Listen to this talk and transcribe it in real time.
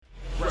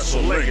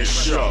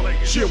WrestleLegend Show.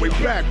 Shit, we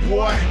back,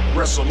 boy.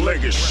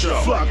 WrestleLegend Show.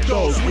 Fuck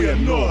those, we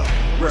annoy.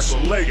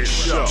 WrestleLegend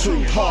Show.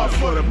 Too hard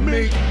for the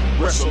meat.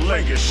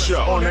 WrestleLegend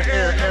Show. On the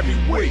air every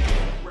week.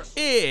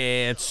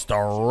 It's the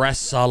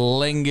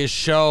WrestleLegend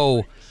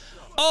Show.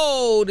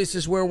 Oh, this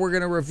is where we're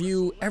going to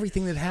review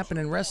everything that happened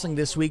in wrestling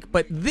this week,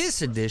 but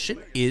this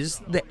edition is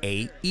the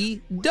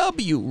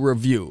AEW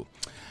review.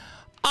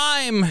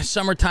 I'm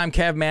Summertime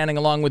Cav Manning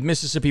along with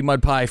Mississippi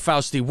Mud Pie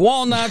Fausti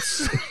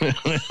Walnuts.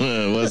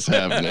 What's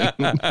happening?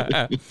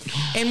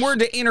 And we're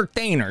the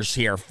entertainers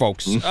here,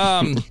 folks.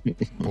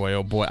 Boy,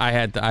 oh boy,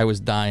 I was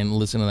dying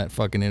listening to that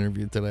fucking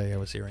interview today. I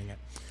was hearing it.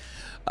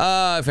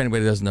 If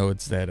anybody doesn't know,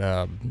 it's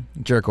that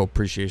Jericho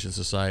Appreciation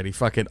Society.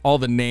 Fucking all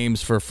the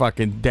names for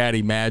fucking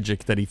Daddy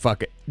Magic that he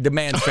fucking... The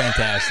man's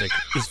fantastic.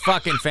 He's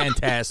fucking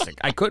fantastic.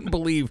 I couldn't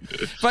believe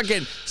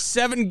fucking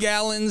 7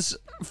 gallons,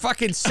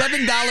 fucking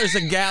 $7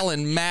 a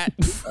gallon, Matt.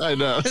 I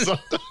know.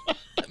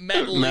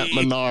 Matt Lee. Matt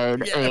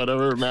Menard or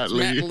whatever, Matt Lee.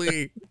 Matt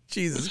Lee.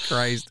 Jesus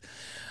Christ.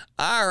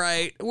 All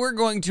right, we're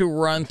going to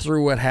run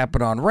through what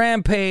happened on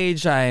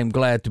Rampage. I am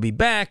glad to be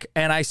back.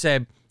 And I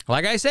said...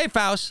 Like I say,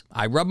 Faust,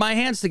 I rub my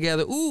hands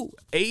together. Ooh,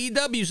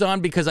 AEW's on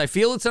because I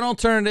feel it's an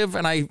alternative,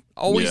 and I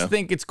always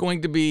think it's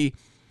going to be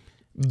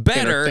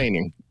better.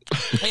 Entertaining.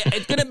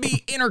 It's going to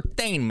be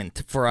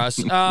entertainment for us.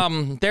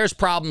 There's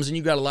problems, and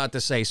you got a lot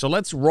to say. So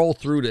let's roll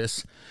through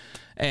this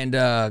and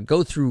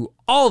go through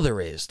all there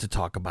is to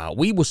talk about.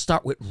 We will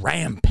start with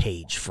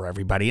Rampage for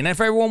everybody. And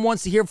if everyone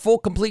wants to hear full,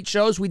 complete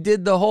shows, we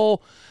did the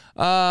whole...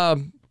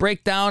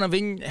 breakdown of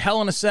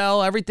Hell in a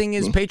Cell. Everything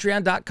is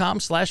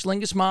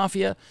patreon.com/Lingus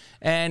Mafia.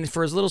 And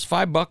for as little as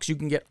 $5, you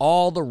can get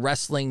all the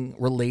wrestling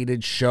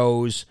related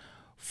shows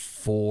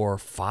for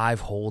 $5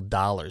 whole.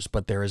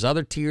 But there is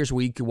other tiers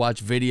where you can watch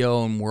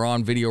video, and we're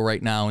on video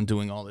right now and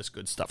doing all this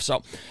good stuff.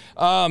 So,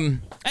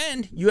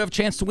 and you have a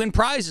chance to win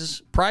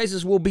prizes.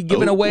 Prizes will be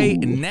given away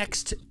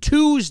next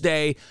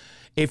Tuesday.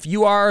 If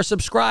you are a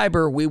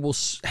subscriber, we will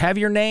have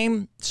your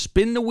name,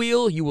 spin the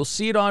wheel. You will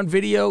see it on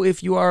video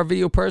if you are a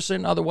video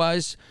person.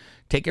 Otherwise,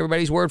 take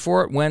everybody's word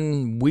for it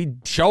when we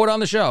show it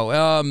on the show.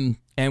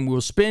 And we'll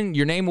spin.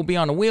 Your name will be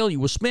on the wheel. You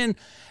will spin.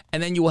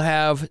 And then you will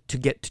have to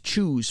get to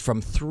choose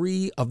from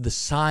 3 of the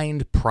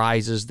signed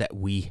prizes that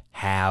we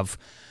have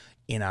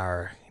in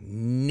our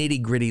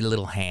nitty-gritty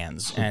little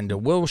hands. And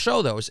we'll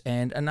show those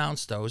and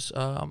announce those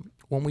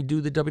when we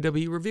do the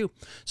WWE review.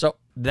 So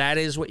that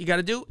is what you got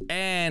to do,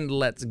 and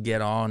let's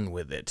get on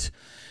with it.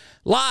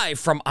 Live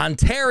from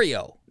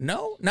Ontario.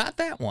 No, not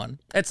that one.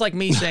 It's like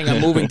me saying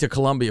I'm moving to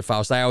Columbia,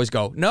 Faust. I always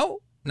go, no,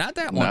 not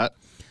that one. Not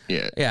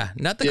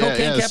the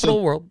cocaine capital of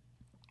the world.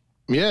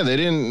 Yeah, they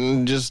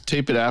didn't just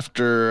tape it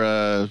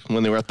after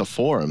when they were at the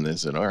Forum. They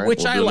said, all right, which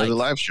we'll I do like. another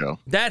live show.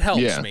 That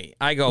helps me.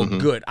 I go,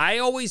 good. I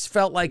always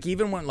felt like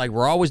even when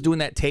we're always doing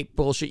that tape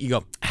bullshit, you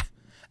go,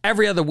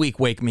 every other week,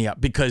 wake me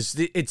up because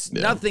it's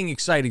nothing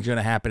exciting going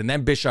to happen. And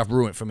then Bischoff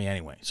ruined it for me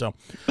anyway. So,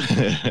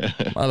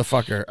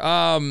 motherfucker.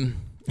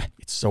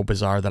 It's so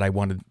bizarre that I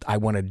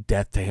wanted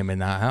death to him,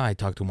 and I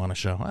talked to him on a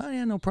show. Oh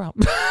yeah, no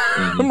problem.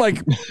 I'm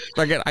like,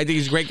 I think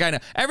he's a great guy. Now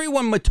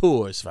everyone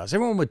matures, Faust.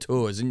 Everyone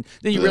matures, and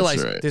then you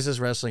realize this is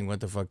wrestling. What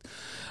the fuck?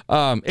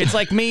 It's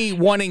like me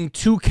wanting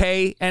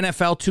 2K,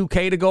 NFL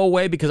 2K to go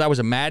away because I was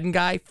a Madden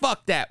guy.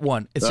 Fuck that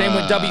one. It's same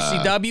with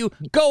WCW.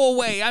 Go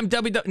away. I'm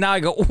WW. Now I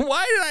go,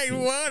 why did I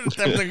want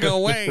them to go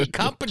away?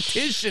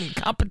 Competition.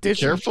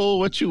 Careful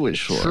what you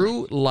wish for.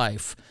 True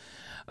life.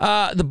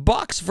 The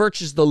Bucks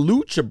versus the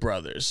Lucha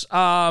Brothers.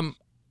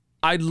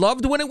 I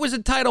loved when it was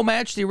a title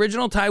match. The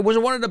original title was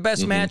one of the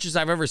best matches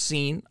I've ever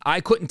seen. I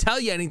couldn't tell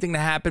you anything that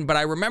happened, but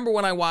I remember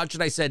when I watched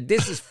it, I said,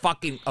 this is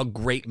fucking a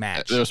great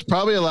match. There's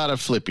probably a lot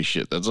of flippy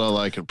shit. That's all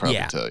I could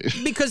probably tell you.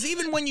 Because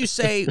even when you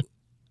say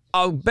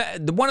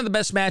one of the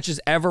best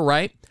matches ever,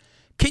 right?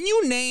 Can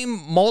you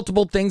name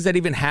multiple things that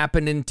even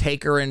happened in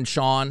Taker and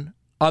Shawn?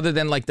 Other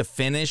than like the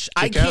finish,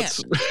 I can't.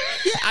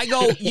 Yeah, I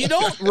go, you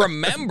don't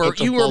remember.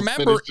 You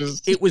remember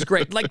it was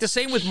great. Like the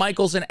same with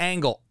Michaels and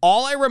Angle.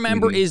 All I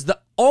remember is the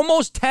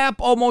almost tap.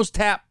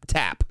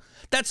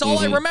 That's all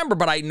I remember,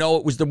 but I know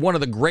it was one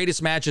of the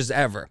greatest matches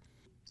ever.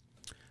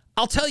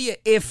 I'll tell you,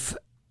 if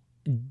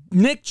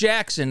Nick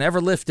Jackson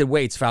ever lifted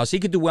weights, Faust, he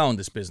could do well in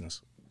this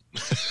business.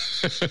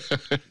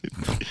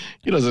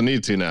 He doesn't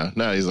need to now.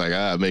 Now he's like,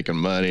 I'm making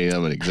money.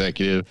 I'm an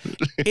executive.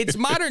 It's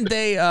modern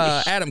day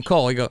Adam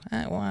Cole. You go,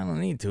 well, I don't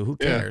need to. Who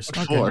cares?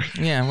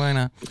 Yeah, why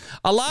not?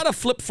 A lot of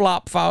flip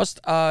flop, Faust.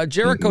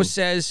 Jericho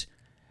says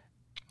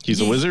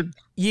he's a wizard.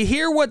 You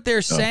hear what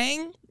they're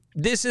saying?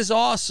 This is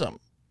awesome,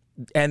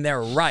 and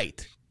they're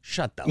right.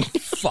 Shut the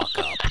fuck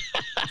up.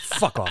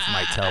 Fuck off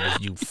my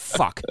television, you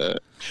fuck.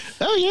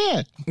 Oh,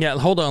 yeah. Yeah,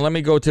 hold on. Let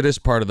me go to this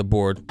part of the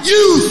board.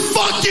 You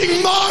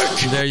fucking mark!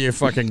 There you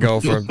fucking go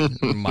for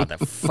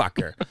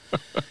motherfucker.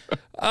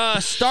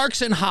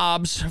 Starks and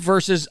Hobbs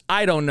versus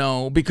I don't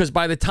know, because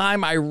by the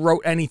time I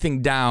wrote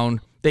anything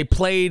down, they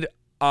played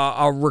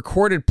a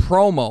recorded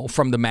promo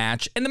from the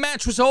match, and the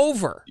match was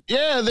over.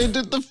 Yeah, they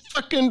did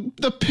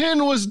the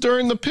pin was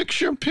during the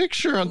picture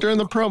during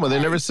the promo.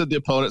 They never said the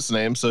opponent's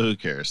name, so who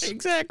cares?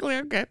 Exactly,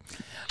 okay.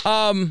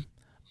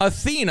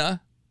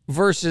 Athena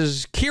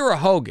versus Kira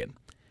Hogan.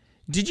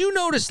 Did you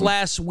notice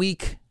last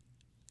week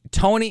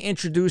Tony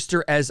introduced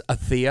her as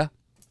Athea?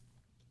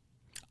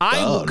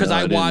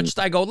 I watched.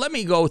 I go, let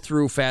me go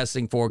through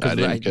Fasting Forward. I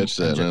didn't catch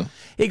that. No.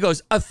 He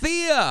goes,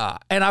 Athea,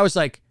 and I was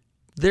like,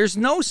 there's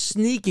no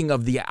sneaking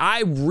of the.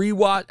 I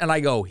rewatched and I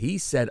go, he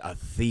said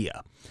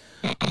Athea.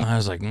 I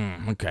was like,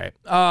 okay.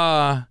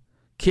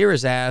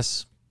 Kira's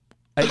ass.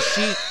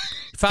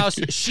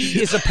 Faust.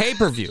 She is a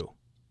pay-per-view.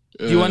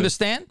 Do you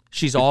understand?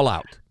 She's all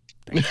out.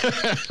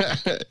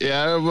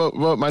 Yeah, I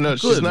wrote my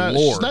notes. She's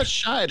not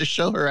shy to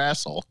show her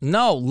asshole.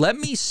 No, let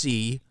me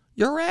see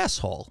your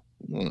asshole.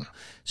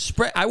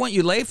 Spread. I want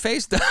you lay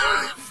face down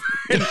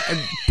and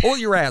pull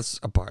your ass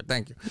apart.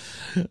 Thank you.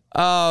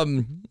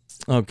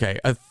 Okay.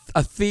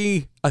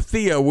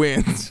 Athea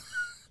wins.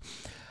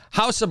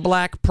 House of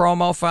Black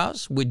promo,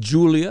 Faust, with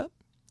Julia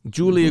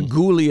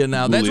Gulia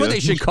now. That's what they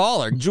should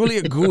call her.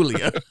 Julia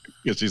Gulia.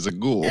 Because she's a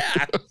ghoul.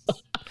 Yeah.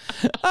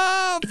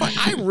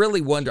 I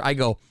really wonder. I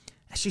go,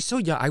 she's so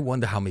young. I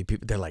wonder how many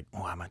people, they're like,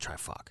 oh, I'm going to try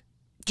fuck.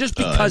 Just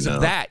because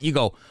of that, you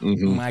go,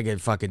 I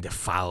could fucking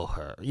defile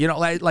her. You know,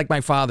 like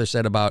my father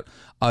said about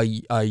a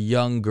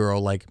young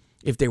girl, like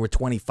if they were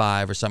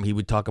 25 or something, he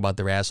would talk about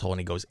their asshole and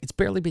he goes, it's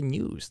barely been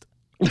used.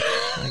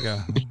 I go,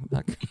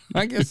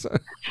 I guess.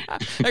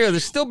 I go,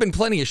 there's still been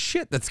plenty of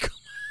shit that's come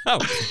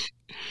out.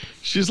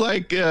 She's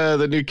like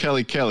the new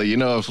Kelly. You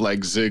know, of like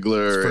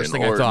Ziggler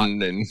and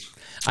Orton, and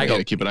I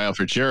gotta keep an eye out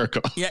for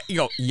Jericho. Yeah, you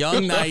go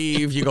young,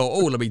 naive. You go,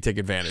 oh, let me take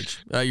advantage.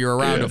 You're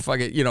around a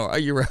fucking,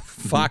 you're a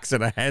fox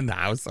in a hen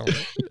house.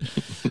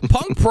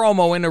 Punk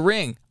promo in the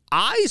ring,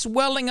 eyes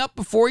welling up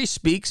before he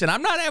speaks, and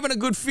I'm not having a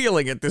good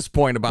feeling at this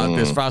point about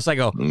this. Faust, I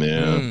go,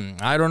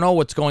 I don't know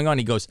what's going on.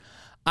 He goes,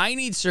 I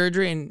need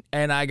surgery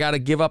and I got to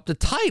give up the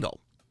title,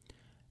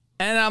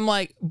 and I'm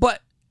like,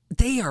 but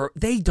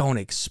they don't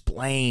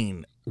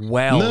explain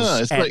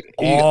Wells at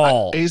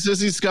all. He says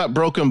he's got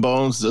broken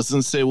bones,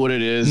 doesn't say what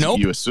it is. Nope.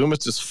 You assume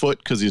it's his foot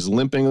because he's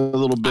limping a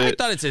little bit.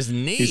 I thought it's his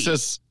knee. He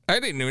says,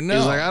 I didn't even know.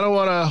 He's like, I don't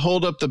want to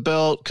hold up the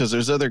belt because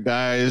there's other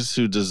guys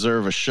who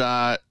deserve a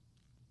shot.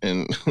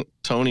 And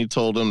Tony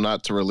told him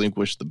not to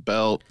relinquish the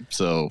belt.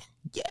 So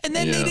yeah, and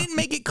then they didn't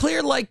make it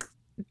clear, like,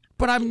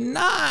 but I'm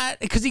not,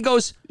 because he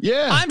goes,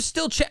 I'm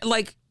still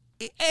like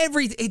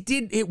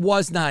it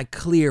was not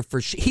clear for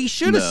he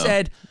should have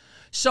said,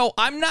 so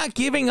I'm not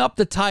giving up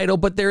the title,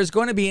 but there's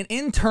going to be an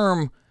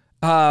interim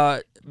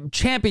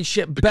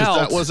championship because belt.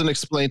 That wasn't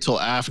explained till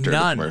after the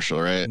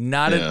commercial, right?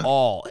 Not at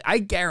all. I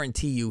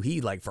guarantee you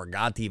he like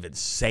forgot to even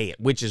say it,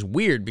 which is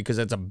weird because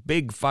it's a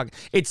big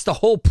it's the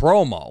whole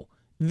promo.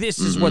 This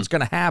is what's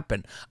going to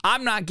happen.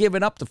 I'm not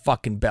giving up the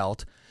fucking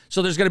belt.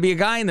 So there's going to be a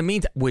guy in the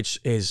meantime, which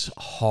is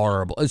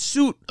horrible. A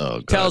Suit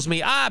tells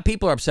me,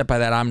 people are upset by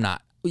that. I'm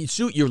not.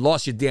 Suit, you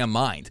lost your damn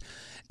mind.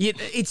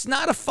 It's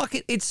not a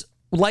fucking, it's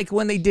like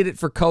when they did it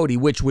for Cody,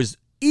 which was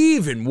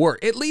even worse.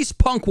 At least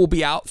Punk will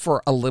be out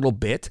for a little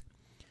bit.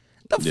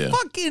 The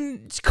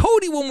fucking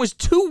Cody one was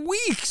 2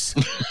 weeks.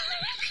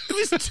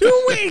 It was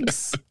 2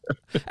 weeks.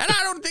 And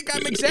I don't think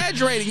I'm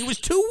exaggerating. It was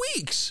 2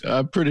 weeks.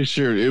 I'm pretty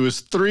sure it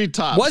was 3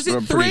 tops. Was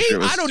it 3?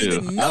 Sure I don't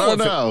even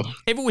know.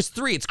 If it was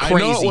 3, it's crazy. I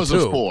know it was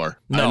too. a 4.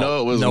 No, I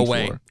know it was no a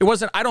way. 4. It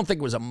wasn't. I don't think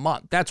it was a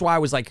month. That's why I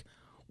was like,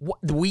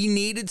 we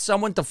needed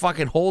someone to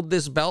fucking hold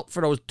this belt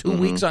for those 2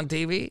 weeks on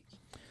TV.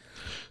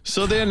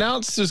 So they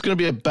announced there's going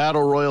to be a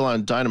battle royal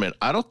on Dynamite.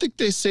 I don't think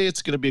they say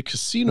it's going to be a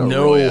casino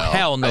royale. No,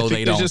 hell no,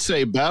 they don't. They just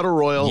say battle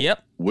royal.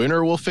 Yep.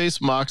 Winner will face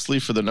Moxley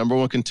for the number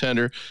 1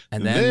 contender.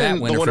 And then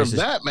the winner of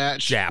that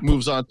match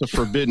moves on to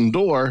Forbidden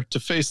Door to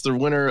face the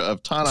winner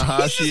of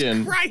Tanahashi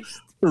and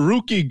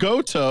Hiroki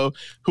Goto,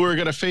 who are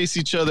going to face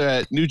each other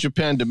at New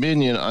Japan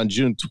Dominion on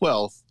June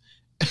 12th.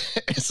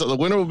 So the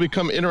winner will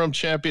become interim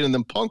champion, and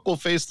then Punk will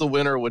face the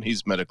winner when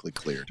he's medically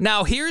cleared.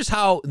 Now, here's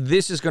how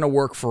this is going to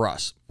work for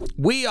us.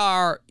 We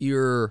are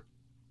your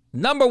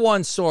number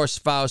 1 source,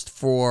 Faust,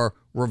 for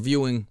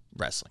reviewing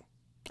wrestling.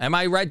 Am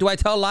I right? Do I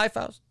tell a lie,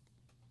 Faust?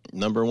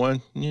 Number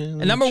 1? Yeah.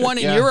 And number 1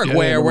 in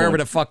Uruguay or wherever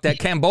the fuck that,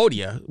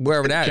 Cambodia,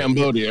 wherever that is.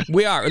 Cambodia.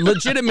 We are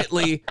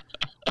legitimately...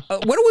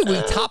 what are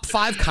we top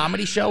 5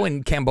 comedy show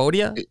in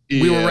Cambodia?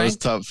 We were ranked? It was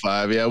top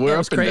 5. Yeah, we're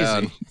up and crazy.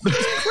 down.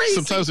 It's crazy.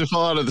 Sometimes we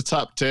fall out of the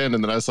top 10,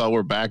 and then I saw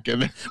we're back in.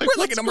 Like, we're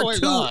like number 2 in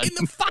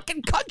the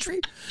fucking country.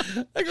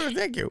 I go,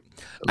 thank you.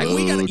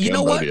 We gotta, you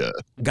know what?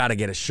 Got to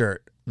get a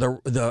shirt. The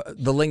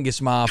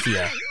Lingus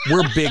Mafia.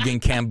 We're big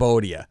in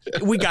Cambodia.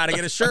 We got to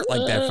get a shirt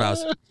like that,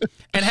 Faust,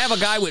 and have a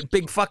guy with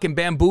big fucking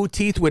bamboo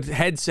teeth with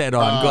headset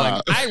on,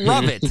 going, "I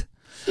love it."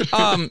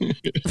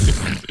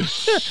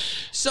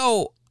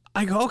 So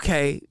I go,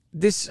 okay,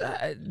 this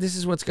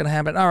is what's going to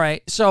happen. All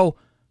right. So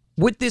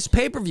with this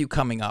pay-per-view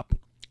coming up,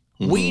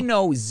 we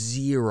know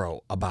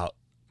 0 about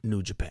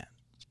New Japan.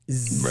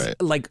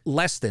 Like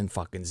less than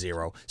fucking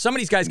 0. Some of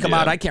these guys come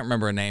out, I can't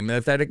remember a name.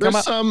 If that come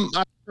out,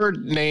 I've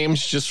heard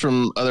names just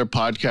from other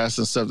podcasts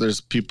and stuff. There's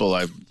people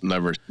I've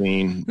never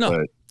seen. No.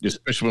 But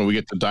especially when we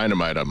get to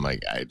Dynamite, I'm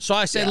like, so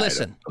I said,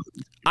 listen,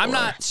 I'm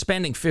not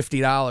spending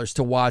 $50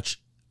 to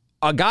watch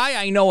a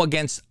guy I know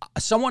against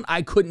someone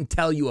I couldn't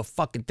tell you a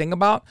fucking thing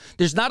about.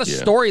 There's not a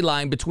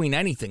storyline between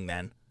anything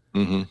then.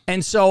 Mm-hmm.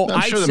 And so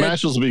I'm sure the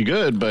match will be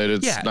good, but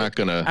it's not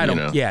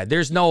gonna. Yeah,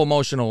 there's no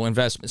emotional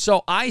investment.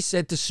 So I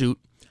said to Suit,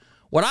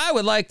 what I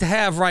would like to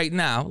have right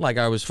now, like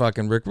I was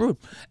fucking Rick Rude,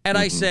 and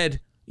I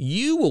said,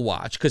 you will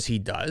watch because he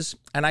does,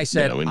 and I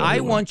said, I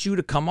want you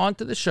to come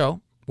onto the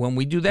show when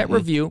we do that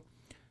review.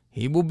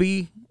 He will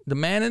be the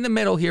man in the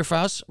middle here for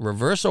us,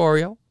 reverse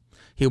Oreo.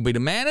 He'll be the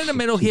man in the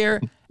middle here,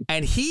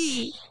 and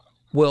he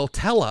will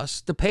tell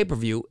us the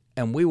pay-per-view,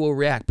 and we will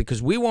react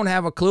because we won't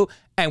have a clue,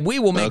 and we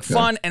will make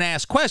fun and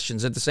ask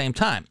questions at the same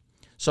time.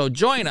 So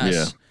join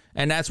us,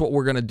 and that's what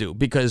we're going to do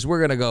because we're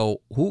going to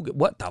go,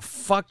 what the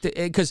fuck?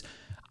 Because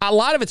a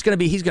lot of it's going to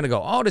be, he's going to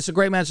go, oh, this is a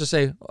great match to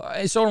say,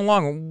 it's so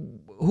long,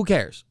 who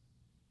cares?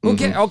 Who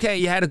cares? Okay,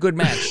 you had a good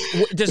match.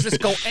 Does this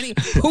go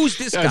who's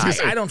this guy?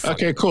 I don't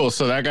fucking... Okay, cool.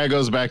 So that guy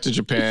goes back to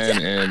Japan,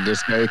 and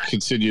this guy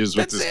continues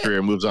with his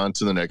career, moves on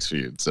to the next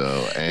feud.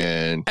 So,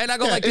 and I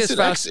go like this,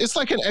 it's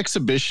like an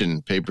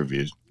exhibition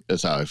pay-per-view.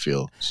 That's how I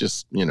feel. It's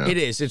just, It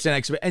is. It's an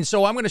exhibition. And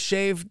so I'm going to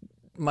shave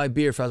my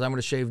beard, fellas. I'm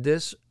going to shave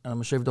this, and I'm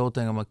going to shave the whole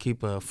thing. I'm going to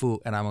keep a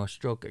food, and I'm going to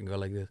stroke it and go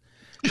like this.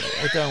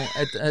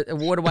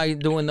 What am I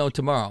doing, though,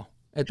 tomorrow?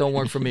 It don't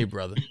work for me,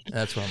 brother.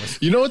 That's what I'm saying.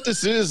 You know what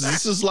this is?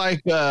 This is like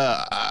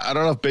I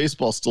don't know if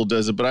baseball still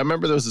does it, but I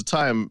remember there was a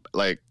time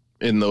like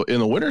in the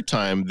winter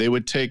time they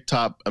would take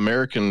top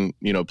American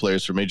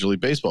players for Major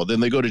League Baseball.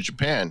 Then they go to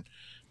Japan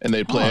and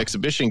they play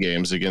exhibition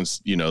games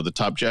against the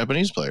top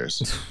Japanese players.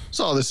 That's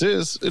all this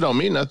is. It don't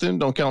mean nothing.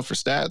 Don't count for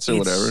stats or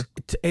whatever.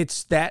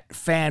 It's that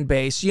fan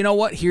base. You know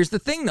what? Here's the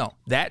thing, though.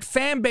 That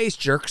fan base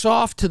jerks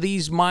off to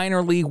these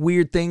minor league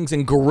weird things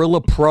and Gorilla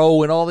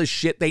Pro and all this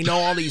shit. They know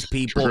all these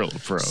people. Gorilla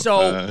Pro.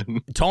 So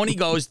Tony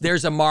goes,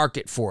 there's a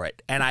market for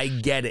it, and I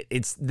get it.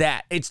 It's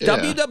that. It's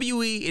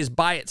WWE is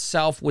by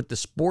itself with the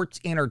sports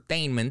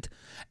entertainment,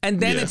 and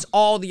then it's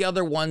all the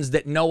other ones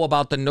that know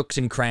about the nooks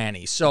and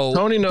crannies. So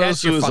Tony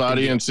knows who his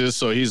audience is,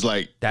 so he's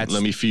like,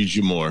 let me feed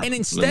you more. And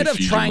instead of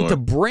trying to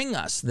bring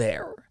us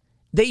there,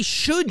 they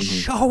should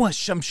show us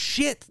some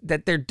shit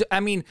that they're. I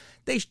mean,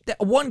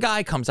 one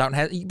guy comes out and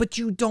has, but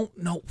you don't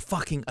know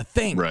fucking a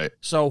thing, right?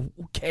 So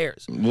who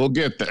cares? We'll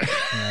get there.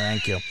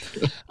 Thank you.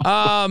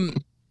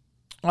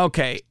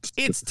 Okay,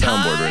 it's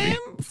time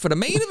for the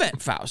main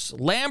event. Faust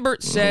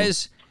Lambert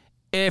says,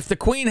 if the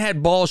queen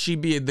had balls,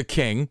 she'd be the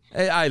king.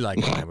 I like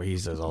Lambert. He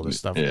says all this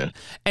stuff. Yeah.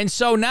 And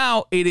so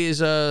now it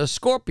is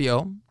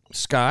Scorpio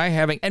Sky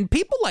and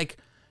people like.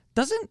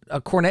 Doesn't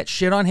Cornette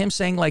shit on him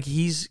saying like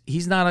he's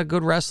not a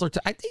good wrestler?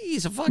 I think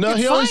he's a fucking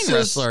fine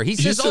wrestler. He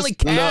says only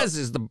Kaz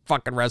is the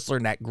fucking wrestler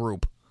in that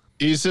group.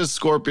 He says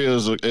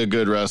Scorpio's a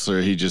good wrestler.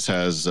 He just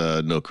has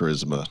no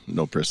charisma,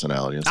 no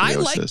personality. I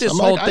like this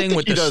whole thing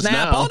with the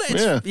snap. All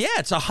that.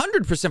 It's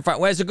 100% fine.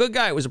 Well, as a good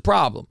guy, it was a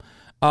problem.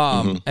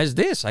 As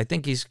this, I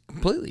think he's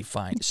completely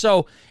fine.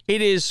 So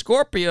it is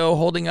Scorpio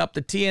holding up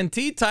the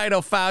TNT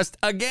title, Faust,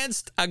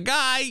 against a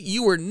guy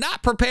you were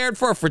not prepared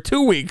for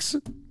 2 weeks.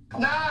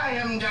 I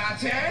am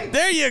Dante.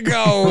 There you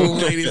go,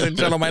 ladies and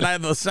gentlemen. I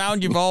have the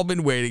sound you've all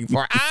been waiting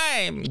for.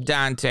 I'm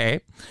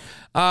Dante.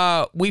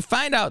 We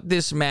find out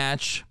this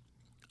match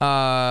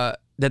that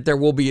there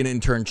will be an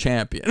interim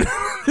champion.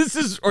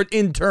 Interim.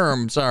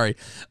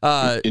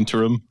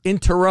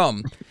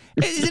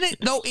 Isn't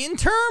it? No,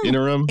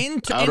 interim.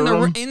 In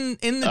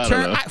the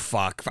term.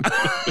 Fuck.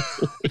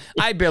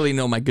 I barely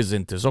know my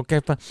gazintas. Okay.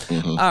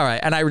 All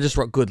right. And I just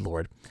wrote, good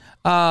Lord.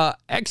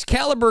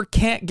 Excalibur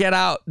can't get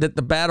out that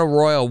the Battle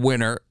Royal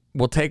winner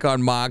will take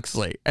on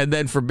Moxley and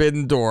then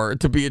Forbidden Door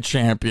to be a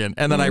champion.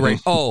 And then I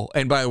write,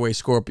 and by the way,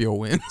 Scorpio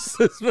wins.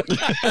 Because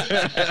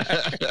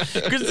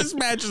this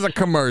match is a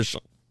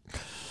commercial.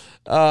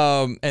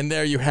 And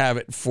there you have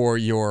it for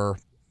your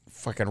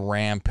fucking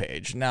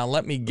Rampage. Now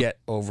let me get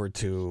over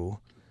to,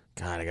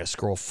 God, I gotta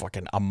scroll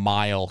fucking a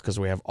mile because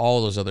we have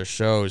all those other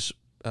shows.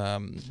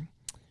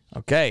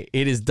 Okay,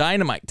 it is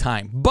Dynamite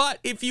time. But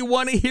if you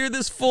want to hear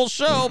this full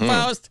show,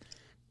 Faust,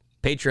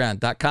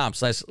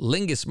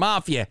 patreon.com/Lingus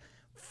Mafia.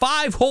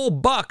 $5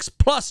 whole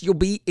plus you'll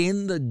be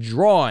in the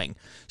drawing.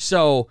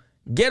 So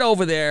get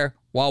over there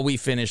while we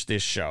finish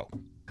this show.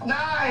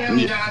 I am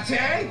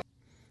Dante.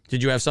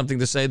 Did you have something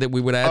to say that we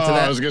would add to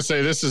that? I was going to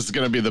say this is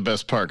going to be the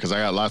best part because I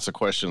got lots of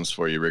questions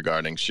for you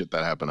regarding shit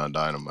that happened on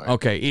Dynamite.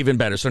 Okay, even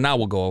better. So now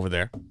we'll go over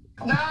there.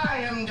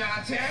 I am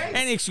Dante.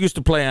 Any excuse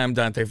to play I'm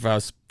Dante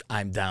Faust.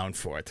 I'm down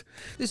for it.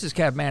 This is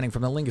Cav Manning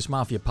from the Lingus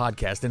Mafia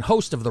podcast and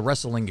host of the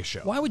WrestleLingus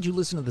Show. Why would you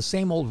listen to the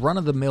same old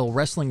run-of-the-mill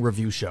wrestling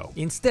review show?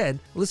 Instead,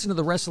 listen to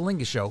the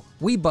WrestleLingus Show.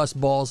 We bust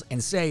balls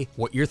and say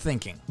what you're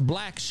thinking.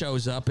 Black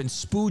shows up and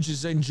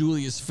spooges in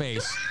Julia's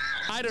face.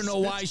 I don't know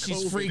why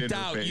she's freaked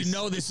out. You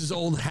know this is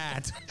old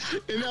hat.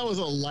 And that was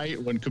a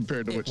light one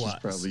compared to what she's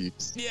probably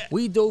used. Yeah.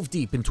 We dove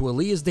deep into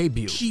Aaliyah's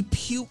debut. She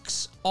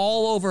pukes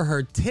all over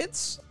her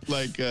tits.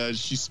 Like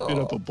she spit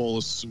up a bowl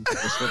of soup or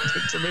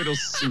something. Tomato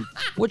soup.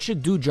 What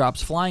should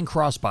Dewdrop's flying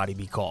crossbody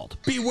be called?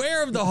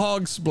 Beware of the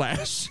hog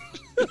splash.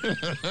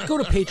 Go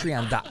to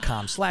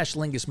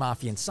patreon.com/Lingus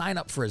Mafia and sign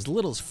up for as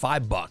little as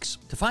 $5.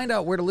 To find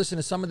out where to listen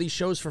to some of these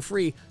shows for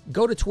free,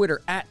 go to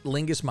Twitter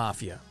 @Lingus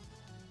Mafia.